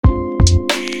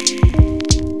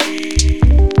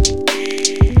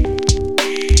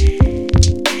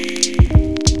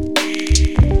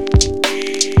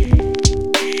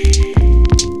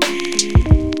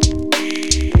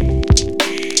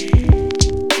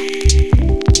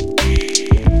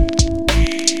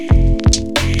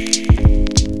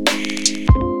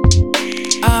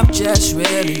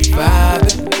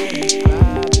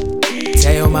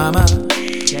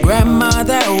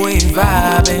we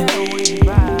vibing.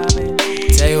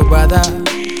 Tell your brother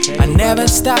I never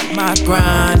stop my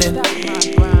grinding.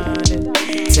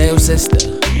 Tell your sister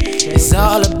it's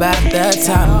all about the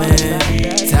timing.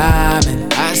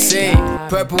 I say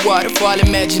purple waterfall,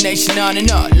 imagination on and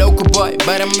on. Local boy,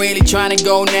 but I'm really trying to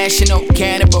go national.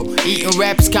 Cannibal, eating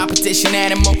rappers, competition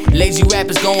animal. Lazy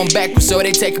rappers going backwards, so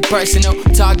they take it personal.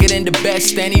 Targeting the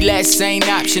best, any less ain't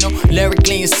optional.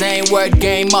 Lyrically insane, word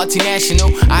game,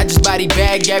 multinational. I just body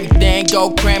bag everything,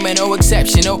 go criminal,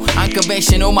 exceptional.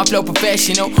 Unconventional, my flow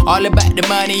professional. All about the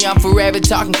money, I'm forever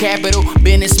talking capital.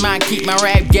 Business mind, keep my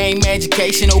rap game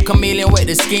educational. Chameleon with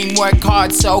the scheme, work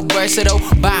hard, so versatile.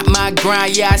 Bite my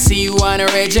grind, yeah, I see you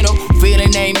unoriginal.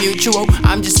 Feeling ain't mutual,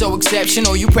 I'm just so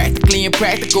exceptional. You practically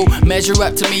impractical, measure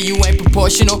up to me, you ain't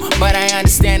proportional. But I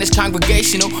understand it's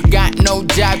congregational. Got no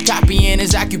job, copying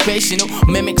is occupational.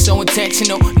 Mimic so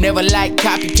intentional, never like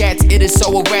copycats. It is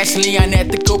so irrationally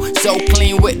unethical. So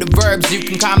clean with the verbs, you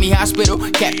can call me hospital.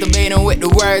 Captivating with the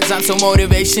words, I'm so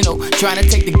motivational. Trying to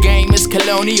take the game, it's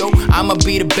colonial. I'ma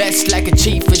be the best like a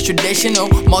chief, it's traditional.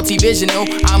 Multivisional,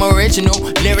 I'm original.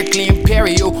 Lyrically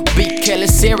imperial, beat killer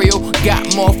cereal.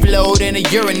 Got more flow than a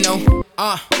urinal.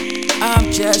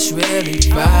 I'm just really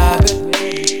vibing.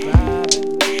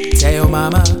 Tell your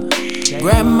mama,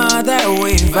 grandma that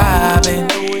we vibing.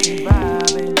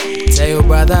 Tell your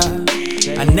brother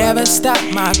I never stop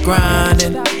my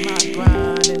grinding.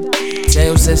 Tell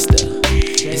your sister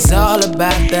it's all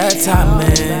about the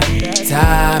timing.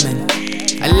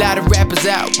 A lot of rappers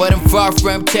out, but I'm far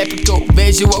from typical.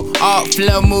 Visual, art,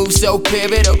 flow, move so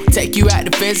pivotal. Take you out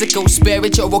the physical,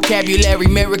 spiritual, vocabulary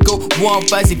miracle. Warm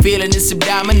fuzzy feeling is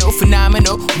abdominal,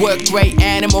 phenomenal. Work rate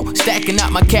animal, stacking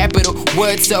up my capital.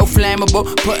 Words so flammable,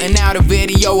 putting out a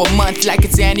video a month like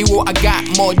it's annual. I got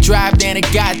more drive than a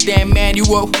goddamn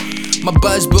manual. My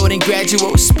buzz building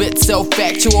gradual, spit so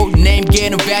factual, name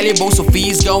getting valuable, so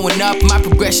fees going up, my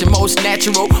progression most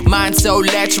natural, mind so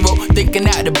lateral, thinking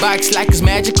out the box like it's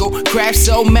magical, craft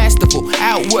so masterful,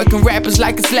 outworking rappers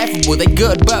like it's laughable, they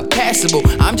good but passable,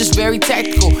 I'm just very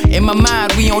tactical, in my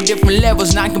mind we on different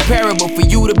levels, non-comparable, for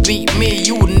you to beat me,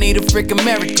 you would need a freaking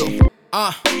miracle.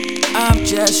 I'm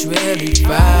just really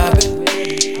vibing.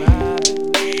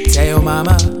 Tell your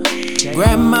mama,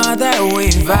 grandma that we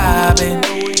vibing.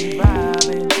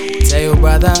 Tell your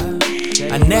brother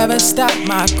I never stop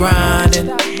my grinding.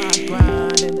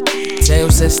 Tell your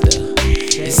sister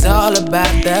it's all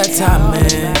about the timing.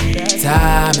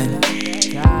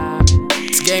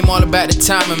 This game all about the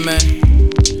timing, man.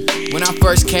 When I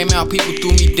first came out, people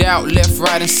threw me doubt, left,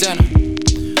 right, and center.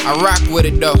 I rock with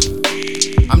it though.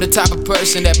 I'm the type of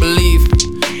person that believe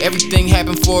everything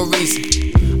happened for a reason.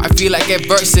 I feel like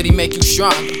adversity make you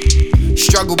stronger.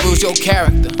 Struggle builds your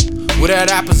character.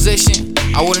 Without opposition,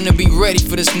 I wouldn't have been ready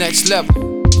for this next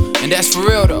level. And that's for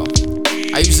real though.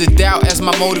 I use the doubt as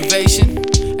my motivation,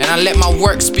 and I let my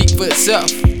work speak for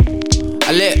itself.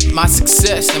 I let my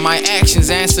success and my actions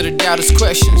answer the doubters'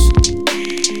 questions.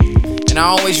 And I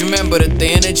always remember that the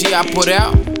energy I put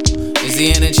out is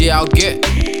the energy I'll get.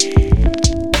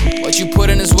 What you put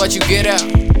in is what you get out.